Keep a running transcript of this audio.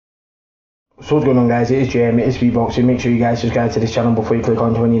So what's going on, guys? It is JM, it is speakboxing. Make sure you guys subscribe to this channel before you click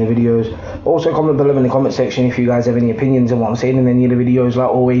onto any of the videos. Also comment below in the comment section if you guys have any opinions on what I'm saying in any of the videos. Like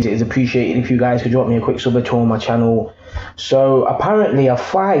always, it is appreciated if you guys could drop me a quick sub or two on my channel. So apparently a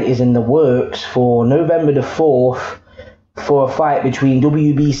fight is in the works for November the 4th for a fight between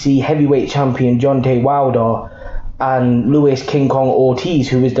WBC heavyweight champion Deontay and Luis King Kong Ortiz,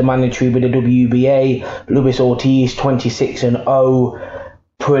 who is the mandatory with the WBA. Luis Ortiz, 26-0.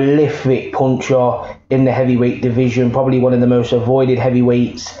 Prolific puncher in the heavyweight division, probably one of the most avoided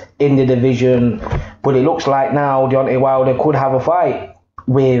heavyweights in the division. But it looks like now Deontay Wilder could have a fight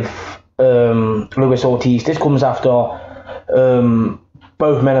with Luis Ortiz. This comes after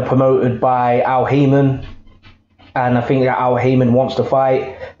both men are promoted by Al Heyman, and I think that Al Heyman wants to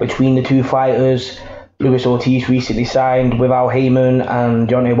fight between the two fighters. Luis Ortiz recently signed with Al Heyman, and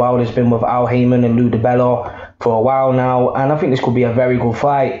Deontay Wilder's been with Al Heyman and Lou DiBella for a while now, and I think this could be a very good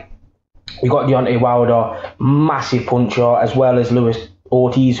fight. You got Deontay Wilder, massive puncher, as well as Luis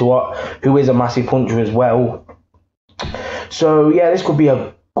Ortiz, who is a massive puncher as well. So yeah, this could be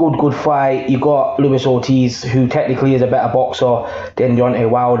a good fight. You got Luis Ortiz, who technically is a better boxer than Deontay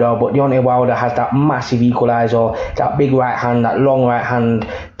Wilder, but Deontay Wilder has that massive equalizer, that big right hand, that long right hand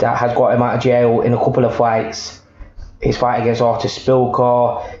that has got him out of jail in a couple of fights. His fight against Ortiz,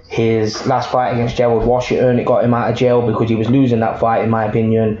 his last fight against Gerald Washington, it got him out of jail because he was losing that fight, in my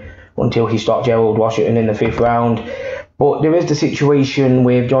opinion, until he stopped Gerald Washington in the 5th round. But there is the situation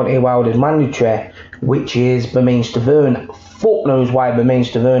with Deontay Wilder's mandatory, which is Bermane Stiverne. Fuck knows why Bermane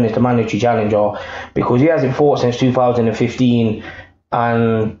Stiverne is the mandatory challenger, because he hasn't fought since 2015,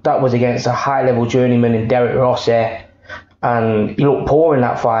 and that was against a high-level journeyman in Derek Rossi. And he looked poor in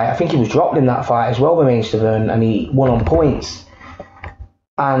that fight. I think he was dropped in that fight as well, Bermane Stiverne, and he won on points.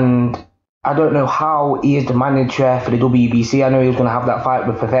 And I don't know how he is the manager for the WBC. I know he was going to have that fight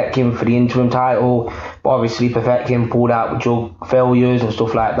with Povetkin for the interim title, but obviously Povetkin pulled out with drug failures and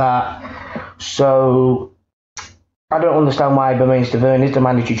stuff like that. So I don't understand why Bermane Stiverne is the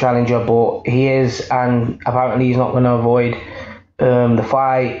mandatory challenger, but he is, and apparently he's not going to avoid the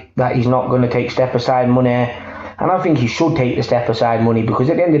fight, that he's not going to take step-aside money. And I think he should take the step-aside money, because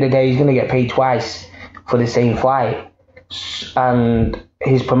at the end of the day, he's going to get paid twice for the same fight. And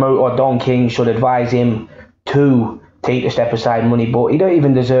his promoter, Don King, should advise him to take the step-aside money. But he don't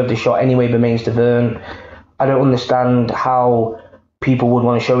even deserve the shot anyway, Bermane Stiverne. I don't understand how people would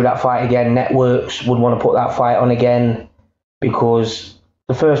want to show that fight again. Networks would want to put that fight on again, because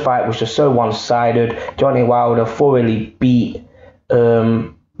the first fight was just so one-sided. Deontay Wilder thoroughly beat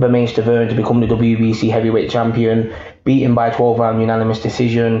Bermane Stiverne to become the WBC heavyweight champion, beaten by 12-round unanimous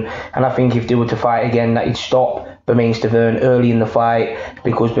decision. And I think if they were to fight again, that he'd stop Bermane Stiverne early in the fight,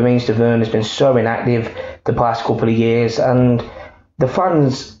 because Bermane Stiverne has been so inactive the past couple of years, and the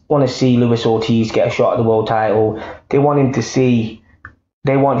fans want to see Luis Ortiz get a shot at the world title. They want him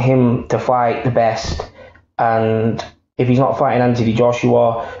to fight the best, and if he's not fighting Anthony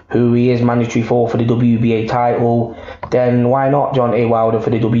Joshua, who he is mandatory for the WBA title, then why not Deontay Wilder for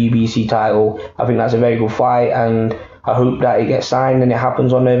the WBC title? I think that's a very good fight, and I hope that it gets signed and it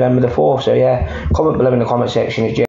happens on November the 4th. So yeah, comment below in the comment section.